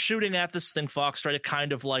right, so you're shooting at this thing, Foxtrot. It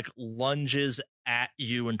kind of like lunges at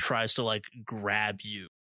you and tries to like grab you.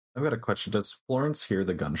 I've got a question. Does Florence hear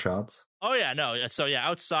the gunshots? Oh, yeah, no. So, yeah,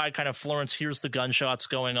 outside, kind of Florence hears the gunshots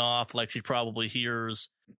going off. Like, she probably hears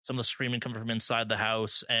some of the screaming coming from inside the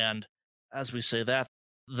house. And as we say that,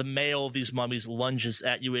 the male of these mummies lunges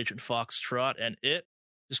at you, Agent Foxtrot, and it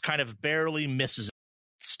just kind of barely misses it.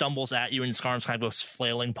 Stumbles at you, and its arms kind of goes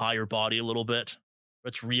flailing by your body a little bit.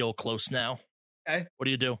 It's real close now. Okay. What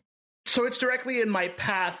do you do? So it's directly in my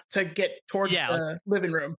path to get towards the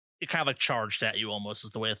living room. It kind of like charged at you almost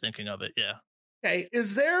is the way of thinking of it, yeah. Okay,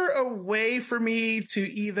 is there a way for me to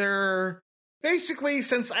either basically,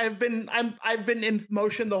 since I've been in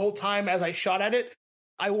motion the whole time as I shot at it,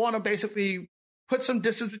 I want to basically put some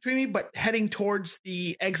distance between me, but heading towards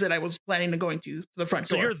the exit I was planning to going to the front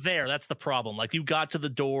door. So you're there, that's the problem. Like you got to the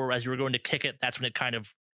door as you were going to kick it, that's when it kind of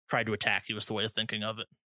tried to attack you is the way of thinking of it.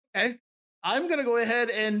 Okay. I'm gonna go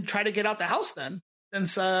ahead and try to get out the house then,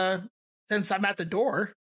 since I'm at the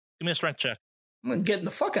door. Give me a strength check. I'm getting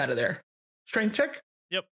the fuck out of there. Strength check?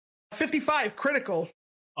 Yep. 55, critical.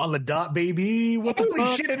 On the dot, baby. What the Holy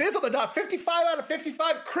fuck? shit, it is on the dot. 55 out of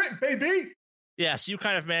 55, crit, baby. Yeah, so you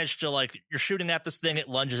kind of managed to, like, you're shooting at this thing, it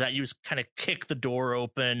lunges at you, kind of kick the door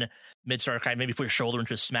open, mid-start, kind of maybe put your shoulder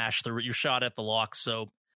into smash through it. You shot at the lock,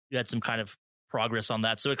 so you had some kind of progress on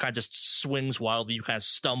that. So it kind of just swings wildly. You kind of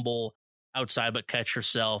stumble outside, but catch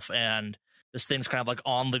yourself, and this thing's kind of like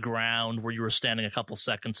on the ground where you were standing a couple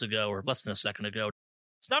seconds ago, or less than a second ago.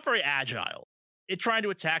 It's not very agile. It trying to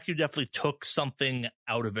attack you definitely took something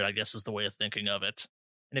out of it, I guess is the way of thinking of it.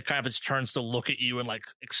 And it kind of just turns to look at you and like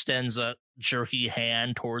extends a jerky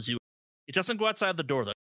hand towards you. It doesn't go outside the door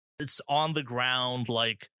though. It's on the ground,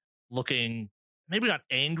 like looking maybe not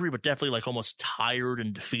angry, but definitely like almost tired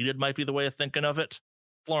and defeated might be the way of thinking of it.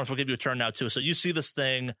 Florence will give you a turn now too. So you see this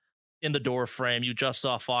thing in the door frame. You just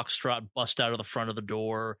saw Foxtrot bust out of the front of the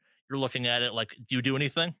door. You're looking at it like, do you do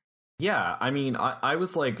anything? Yeah, I mean, I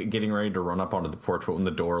was like getting ready to run up onto the porch, but when the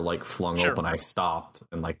door like flung open, I stopped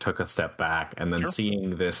and like took a step back, and then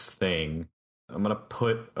seeing this thing, I'm gonna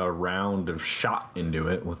put a round of shot into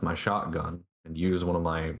it with my shotgun and use one of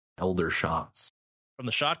my elder shots. From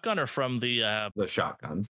the shotgun or from the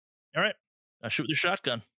shotgun? All right, now shoot with your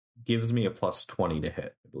shotgun. Gives me a plus 20 to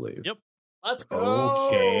hit, I believe. Yep. Let's go.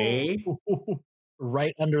 Okay.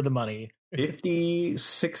 Right under the money. 50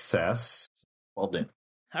 success. Well done.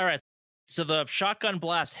 All right. So the shotgun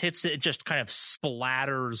blast hits it, just kind of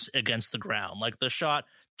splatters against the ground. Like the shot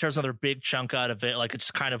tears another big chunk out of it. Like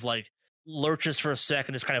it's kind of like lurches for a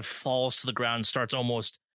second, just kind of falls to the ground and starts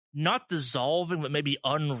almost not dissolving, but maybe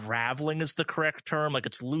unraveling is the correct term. Like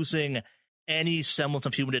it's losing any semblance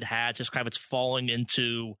of human it had, just kind of it's falling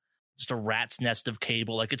into just a rat's nest of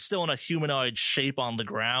cable. Like it's still in a humanoid shape on the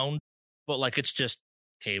ground, but like it's just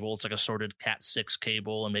cable. It's like a sorted Cat 6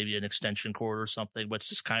 cable and maybe an extension cord or something, but it's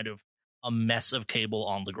just kind of a mess of cable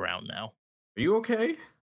on the ground now. Are you okay?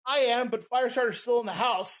 I am, but Firestarter's still in the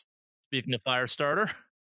house. Speaking of Firestarter,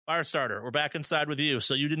 we're back inside with you.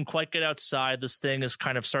 So you didn't quite get outside. This thing is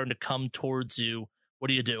kind of starting to come towards you. What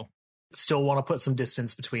do you do? Still want to put some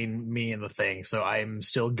distance between me and the thing, so I'm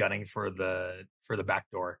still gunning for the back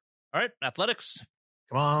door. All right, athletics.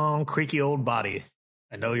 Come on, creaky old body.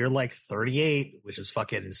 I know you're like 38, which is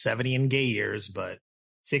fucking 70 in gay years, but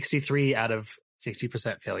 63 out of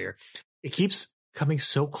 60% failure. It keeps coming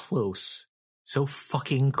so close. So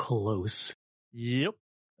fucking close. Yep.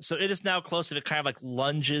 So it is now close. It kind of like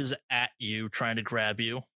lunges at you, trying to grab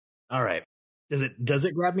you. All right. Does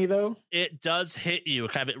it grab me though? It does hit you.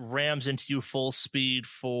 It rams into you full speed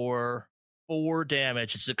for 4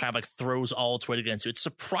 damage. It kind of like throws all its weight against you. It's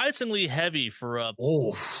surprisingly heavy for a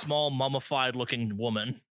small mummified looking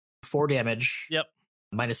woman. 4 damage. Yep.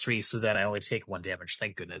 -3, so that I only take 1 damage.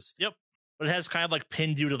 Thank goodness. Yep. But it has kind of like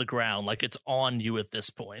pinned you to the ground, like it's on you at this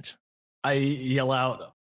point. I yell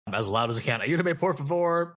out as loud as I can, "Ayúdame, por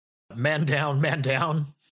favor. Man down, man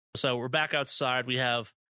down." So we're back outside. We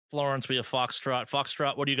have Florence, we have Foxtrot.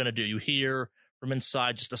 Foxtrot, what are you going to do? You hear from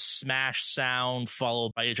inside just a smash sound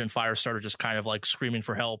followed by Agent Firestarter just kind of like screaming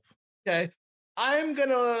for help. Okay. I'm going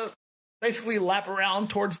to basically lap around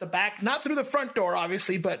towards the back, not through the front door,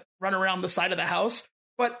 obviously, but run around the side of the house.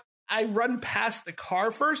 But I run past the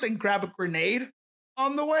car first and grab a grenade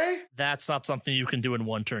on the way. That's not something you can do in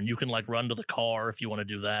one turn. You can like run to the car if you want to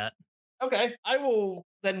do that. Okay. I will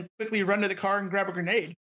then quickly run to the car and grab a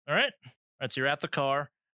grenade. All right. All right. So you're at the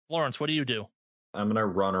car. Florence, what do you do? I'm going to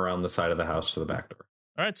run around the side of the house to the back door.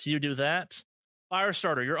 All right, so you do that.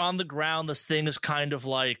 Firestarter, you're on the ground. This thing is kind of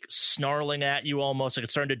like snarling at you almost. Like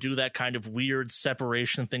it's starting to do that kind of weird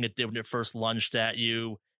separation thing it did when it first lunged at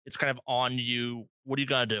you. It's kind of on you. What are you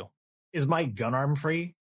going to do? Is my gun arm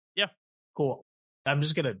free? Yeah. Cool. I'm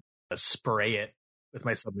just going to spray it with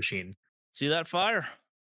my submachine. See that fire?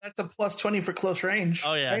 That's a +20 for close range.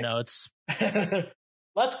 Oh, yeah, right? no, it's...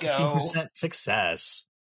 Let's go. 15% success.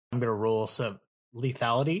 I'm going to roll some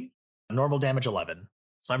lethality. Normal damage 11.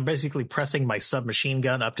 So I'm basically pressing my submachine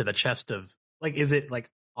gun up to the chest of, like, is it like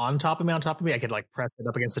on top of me? I could like press it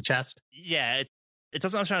up against the chest. Yeah, it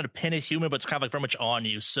doesn't try to pin a human, but it's kind of like very much on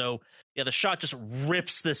you. So yeah, the shot just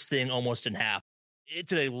rips this thing almost in half. It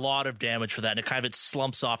did a lot of damage for that, and it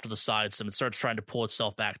slumps off to the side some. It starts trying to pull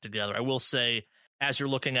itself back together. I will say, as you're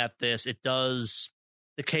looking at this,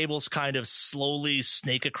 the cables kind of slowly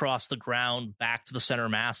snake across the ground back to the center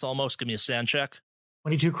mass almost. Give me a sand check.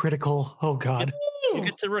 22 critical. Oh, God. You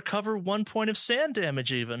get to recover 1 point of sand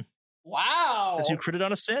damage even. Wow. As you critted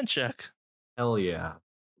on a sand check. Hell yeah.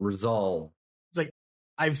 Resolve. It's like,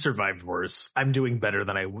 I've survived worse. I'm doing better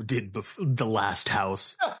than I did the last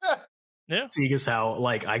house. Yeah. Seeing as how,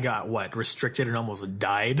 like, I got, restricted and almost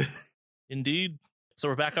died. Indeed. So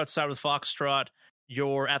we're back outside with Foxtrot.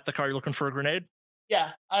 You're at the car. You're looking for a grenade?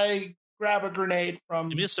 Yeah, I grab a grenade from...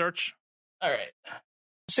 Give me a search. All right.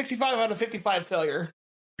 65 out of 55 failure.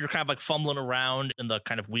 You're kind of like fumbling around in the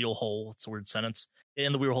kind of wheel hole. It's a weird sentence.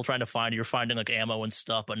 In the wheel hole trying to find it. You're finding like ammo and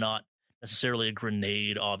stuff, but not necessarily a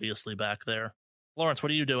grenade, obviously, back there. Florence, what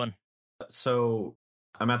are you doing? So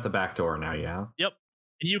I'm at the back door now, yeah? Yep.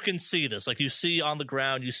 And you can see this. Like you see on the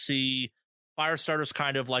ground, you see Firestarter's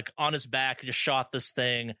kind of like on his back. He just shot this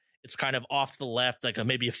thing. It's kind of off to the left, like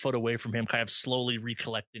maybe a foot away from him, kind of slowly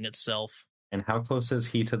recollecting itself. And how close is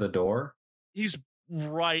he to the door? He's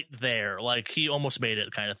right there. Like he almost made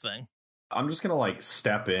it kind of thing. I'm just going to like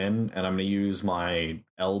step in and I'm going to use my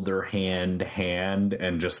elder hand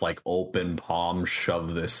and just like open palm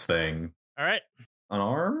shove this thing. All right.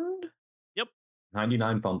 Unarmed? Yep.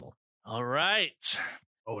 99 fumble. All right.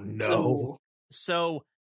 Oh, no. So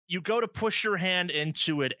you go to push your hand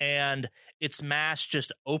into it and its mass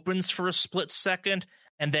just opens for a split second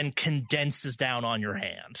and then condenses down on your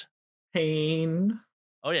hand. Pain.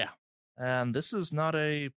 Oh, yeah. And this is not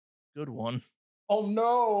a good one. Oh,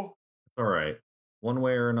 no. All right. One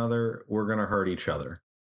way or another, we're going to hurt each other.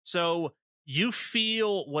 So you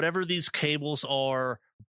feel whatever these cables are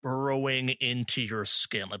burrowing into your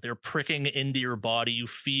skin, like they're pricking into your body. You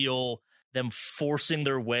feel them forcing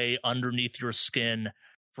their way underneath your skin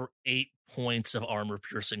for 8 points of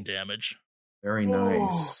armor-piercing damage. Very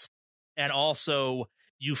nice. And also,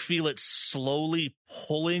 you feel it slowly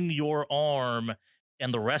pulling your arm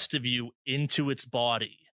and the rest of you into its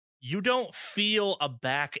body. You don't feel a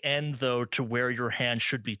back end, though, to where your hand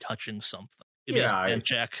should be touching something. Give me a sand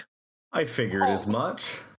check. I figured as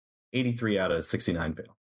much. 83 out of 69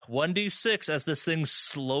 fail. 1d6 as this thing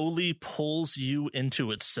slowly pulls you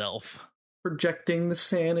into itself. Projecting the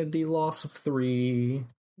sanity loss of 3.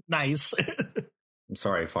 Nice. I'm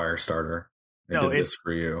sorry, Firestarter. I No, did this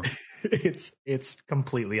for you. It's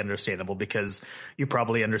completely understandable because you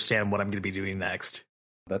probably understand what I'm going to be doing next.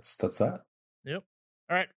 That's that. Yep.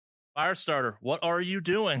 All right. Firestarter, what are you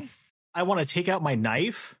doing? I want to take out my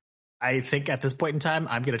knife. I think at this point in time,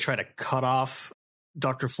 I'm going to try to cut off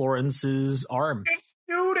Dr. Florence's arm.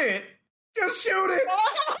 Shoot it. Just shoot it.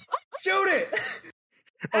 Shoot it.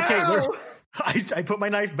 Okay, I put my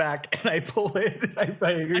knife back and I pull it. I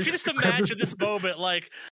can just imagine this moment, like,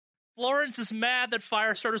 Florence is mad that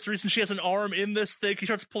Firestarter's the reason she has an arm in this thing. He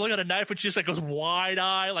starts pulling out a knife and she just like goes wide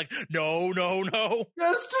eye, like, no.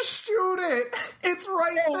 Just to shoot it. It's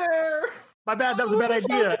right there. My bad, that was a bad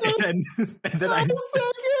idea. And then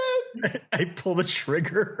I pull the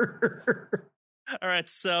trigger. All right,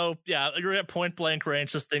 so yeah, you're at point blank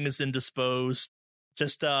range. This thing is indisposed.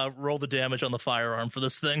 Just roll the damage on the firearm for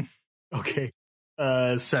this thing. Okay.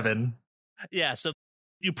 7. Yeah, so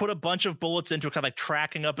you put a bunch of bullets into it, kind of like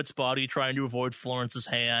tracking up its body, trying to avoid Florence's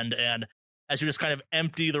hand, and as you just kind of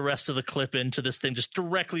empty the rest of the clip into this thing, just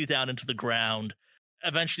directly down into the ground,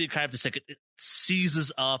 eventually it kind of just like it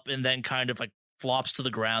seizes up and then kind of like flops to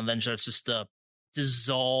the ground, then starts just to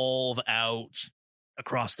dissolve out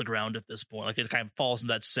across the ground at this point. Like it kind of falls in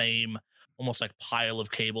that same almost like pile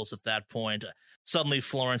of cables at that point. Suddenly,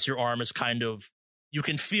 Florence, your arm is kind of, you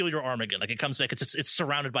can feel your arm again. Like it comes back. It's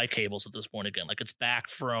surrounded by cables at this point again. Like it's back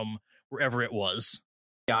from wherever it was.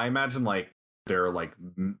 Yeah, I imagine like there are like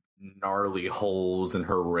gnarly holes in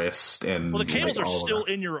her wrist, and well, the cables like, are still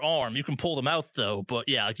in your arm. You can pull them out though, but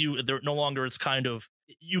yeah, like they're no longer. It's kind of,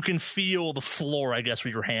 you can feel the floor, I guess,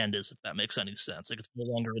 where your hand is, if that makes any sense. Like it's no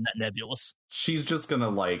longer in that nebulous. She's just gonna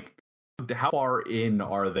like, how far in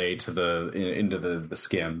are they to into the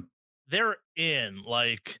skin? They're in,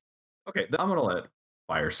 like. Okay, I'm gonna let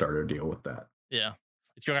Firestarter deal with that. Yeah.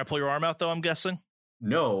 You're gonna pull your arm out though, I'm guessing?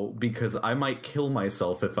 No, because I might kill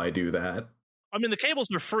myself if I do that. I mean, the cables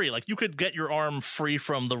are free. Like you could get your arm free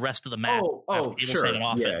from the rest of the map. Oh, sure.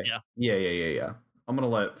 Off yeah. It. Yeah. I'm gonna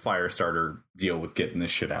let Firestarter deal with getting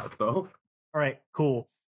this shit out, though. All right, cool.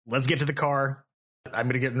 Let's get to the car. I'm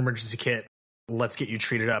gonna get an emergency kit. Let's get you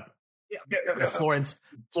treated up. Yeah. Florence,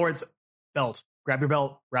 belt. Grab your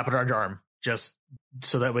belt, wrap it around your arm, just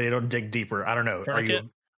so that way they don't dig deeper. I don't know. Well,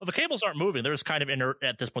 the cables aren't moving. They're just kind of inert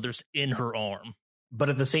at this point. They're just in her arm. But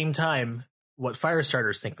at the same time, what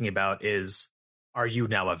Firestarter's thinking about is, are you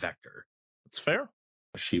now a vector? That's fair.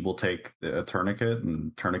 She will take a tourniquet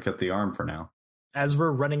and tourniquet the arm for now. As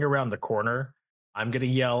we're running around the corner, I'm going to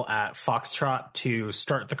yell at Foxtrot to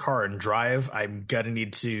start the car and drive. I'm going to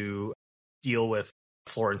need to deal with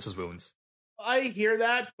Florence's wounds. I hear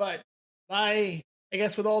that, but I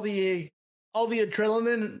guess with all the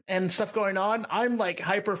adrenaline and stuff going on, I'm like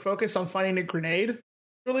hyper focused on finding a grenade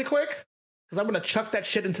really quick because I'm going to chuck that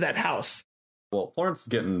shit into that house. Well, Florence is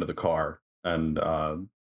getting into the car, and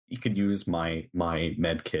you could use my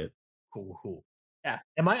med kit. Cool. Yeah.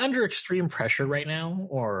 Am I under extreme pressure right now,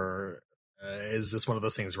 or is this one of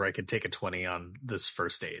those things where I could take a 20 on this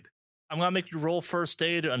first aid? I'm going to make you roll first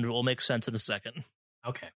aid, and it will make sense in a second.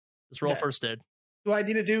 Okay. Just roll first aid. Do I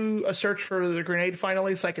need to do a search for the grenade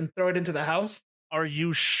finally so I can throw it into the house? Are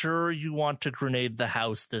you sure you want to grenade the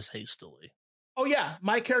house this hastily? Oh, yeah.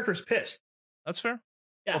 My character's pissed. That's fair.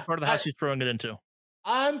 Yeah. What part of the house are you throwing it into?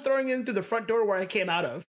 I'm throwing it into the front door where I came out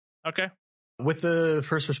of. Okay. With the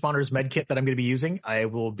first responders med kit that I'm going to be using, I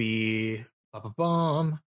will be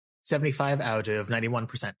 75 out of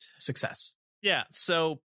 91% success. Yeah,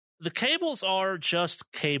 so the cables are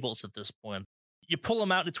just cables at this point. You pull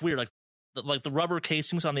them out, it's weird. Like the rubber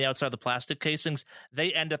casings on the outside of the plastic casings,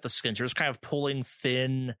 they end at the skins. You're just kind of pulling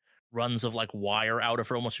thin runs of like wire out of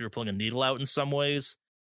her, almost like you're pulling a needle out in some ways.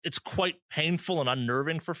 It's quite painful and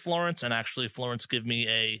unnerving for Florence, and actually, Florence, give me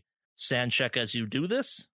a sand check as you do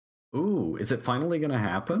this. Ooh, is it finally going to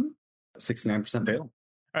happen? 69% fail. All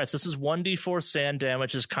right, so this is 1d4 sand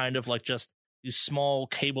damage, is kind of like just these small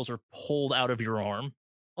cables are pulled out of your arm.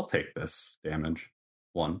 I'll take this damage.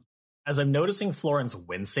 1. As I'm noticing Florence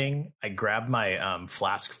wincing, I grab my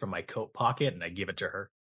flask from my coat pocket and I give it to her.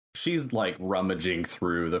 She's like rummaging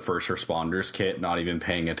through the first responders kit, not even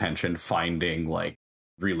paying attention, finding like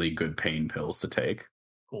really good pain pills to take.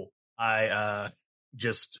 Cool. I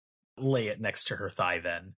just lay it next to her thigh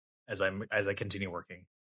then as I continue working.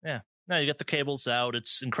 Yeah. Now you get the cables out.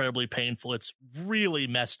 It's incredibly painful. It's really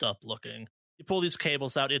messed up looking. You pull these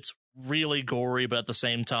cables out. It's really gory, but at the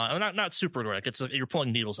same time, not super gory. It's like you're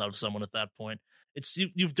pulling needles out of someone at that point. It's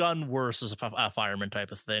you've done worse as a fireman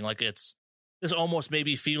type of thing. Like this almost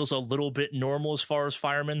maybe feels a little bit normal as far as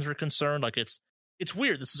firemen are concerned. Like it's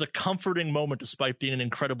weird. This is a comforting moment despite being an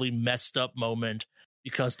incredibly messed up moment,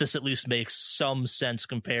 because this at least makes some sense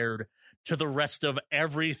compared to the rest of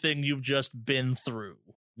everything you've just been through.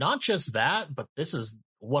 Not just that, but this is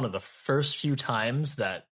one of the first few times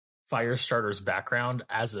that Firestarter's background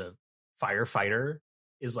as a firefighter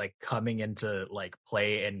is like coming into like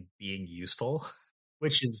play and being useful,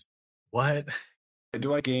 which is what?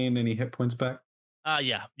 Do I gain any hit points back?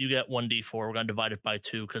 Yeah, you get 1d4. We're going to divide it by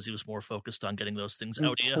 2 because he was more focused on getting those things out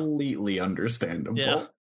of you. Completely understandable. Yeah.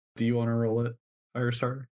 Do you want to roll it,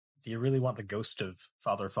 Firestarter? Do you really want the ghost of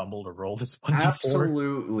Father Fumble to roll this 1d4?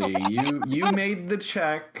 Absolutely. You made the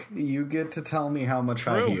check. You get to tell me how much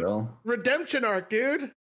I heal. Redemption arc,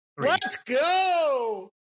 dude. 3. Let's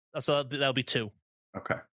go. So that'll be 2.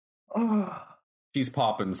 Okay. She's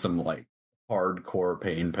popping some like hardcore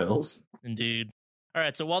pain pills. Indeed. All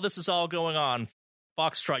right, so while this is all going on,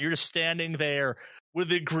 Foxtrot, you're just standing there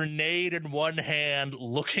with a grenade in one hand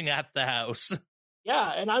looking at the house.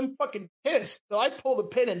 Yeah, and I'm fucking pissed. So I pull the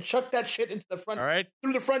pin and chuck that shit into the front, All right,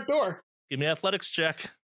 through the front door. give me an athletics check.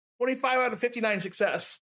 25 out of 59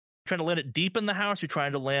 success. Trying to land it deep in the house, you're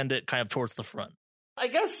trying to land it kind of towards the front. I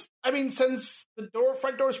guess, since the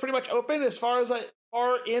front door is pretty much open, as far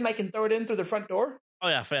in, I can throw it in through the front door. Oh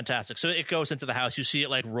yeah, fantastic. So it goes into the house. You see it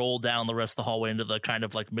like roll down the rest of the hallway into the kind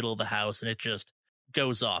of like middle of the house, and it just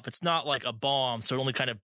goes off. It's not like a bomb, so it only kind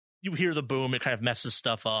of, you hear the boom, it kind of messes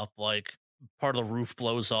stuff up, like part of the roof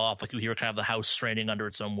blows off, like you hear kind of the house straining under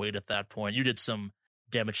its own weight at that point. You did some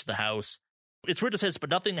damage to the house. It's weird to say this, but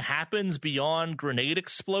nothing happens beyond grenade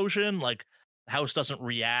explosion. Like the house doesn't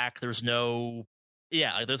react. There's no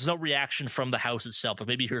reaction from the house itself. Like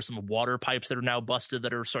maybe you hear some water pipes that are now busted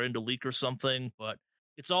that are starting to leak or something, but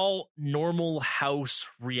it's all normal house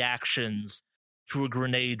reactions to a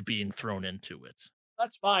grenade being thrown into it.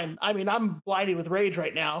 That's fine. I'm blinded with rage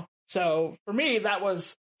right now. So for me, that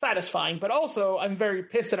was satisfying, but also I'm very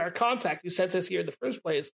pissed at our contact who sent us here in the first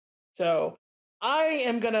place. So I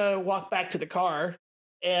am going to walk back to the car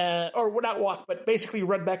or not walk, but basically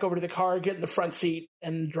run back over to the car, get in the front seat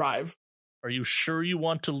and drive. Are you sure you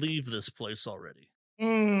want to leave this place already?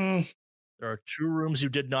 There are 2 rooms you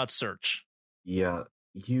did not search. Yeah,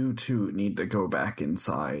 you two need to go back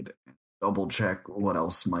inside and double check what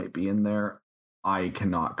else might be in there. I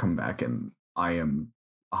cannot come back in. I am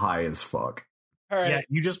high as fuck. All right. Yeah,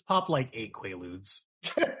 you just pop like 8 Quaaludes.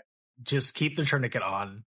 Just keep the tourniquet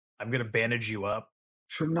on. I'm going to bandage you up.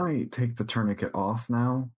 Shouldn't I take the tourniquet off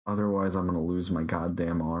now? Otherwise, I'm going to lose my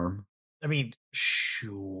goddamn arm.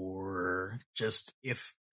 Sure. Just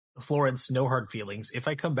if Florence, no hard feelings. If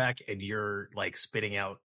I come back and you're like spitting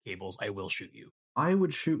out cables, I will shoot you. I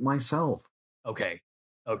would shoot myself. Okay.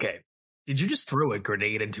 Did you just throw a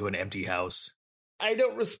grenade into an empty house? I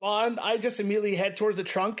don't respond. I just immediately head towards the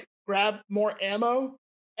trunk, grab more ammo,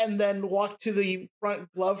 and then walk to the front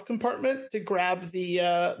glove compartment to grab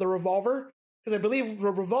the revolver. Because I believe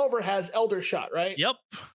the revolver has Elder Shot, right? Yep.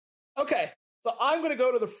 Okay. So I'm going to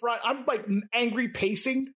go to the front. I'm like angry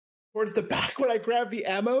pacing towards the back when I grab the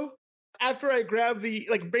ammo. After I grab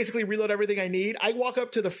basically reload everything I need, I walk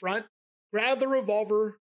up to the front, grab the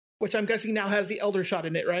revolver, which I'm guessing now has the Elder Shot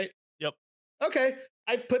in it, right? Yep. Okay.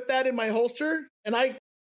 I put that in my holster and I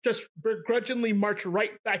just begrudgingly march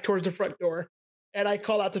right back towards the front door. And I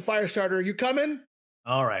call out to Firestarter, "You coming?"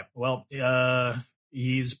 All right. Well,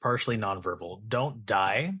 he's partially nonverbal. Don't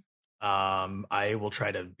die. I will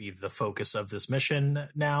try to be the focus of this mission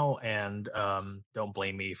now, and don't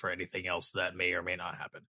blame me for anything else that may or may not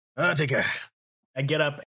happen. Take care. I get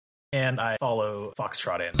up and I follow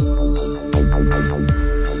Foxtrot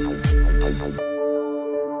in.